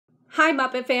Hi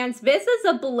Muppet fans, this is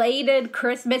a belated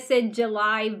Christmas in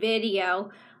July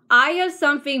video. I have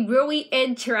something really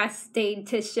interesting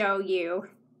to show you.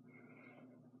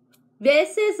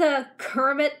 This is a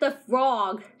Kermit the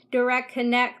Frog Direct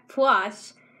Connect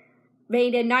Plush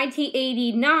made in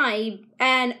 1989,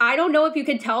 and I don't know if you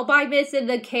can tell by this in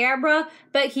the camera,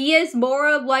 but he is more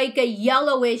of like a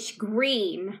yellowish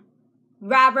green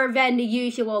rather than the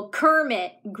usual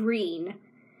Kermit green.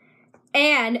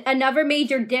 And another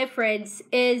major difference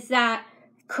is that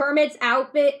Kermit's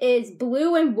outfit is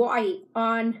blue and white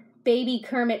on Baby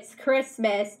Kermit's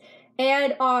Christmas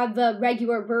and on the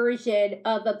regular version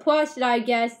of the plush that I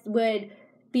guess would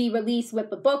be released with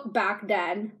the book back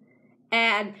then.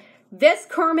 And this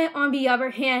Kermit, on the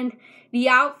other hand, the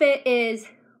outfit is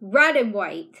red and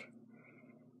white.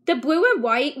 The blue and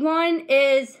white one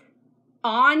is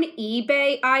on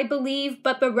eBay, I believe,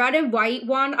 but the red and white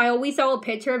one, I always saw a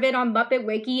picture of it on Muppet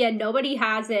Wiki and nobody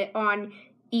has it on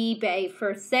eBay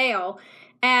for sale.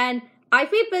 And I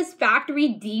think this factory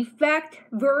defect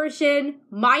version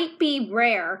might be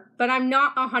rare, but I'm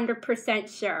not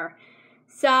 100% sure.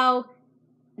 So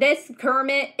this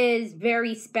Kermit is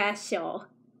very special.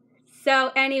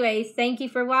 So anyways, thank you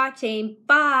for watching.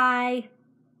 Bye!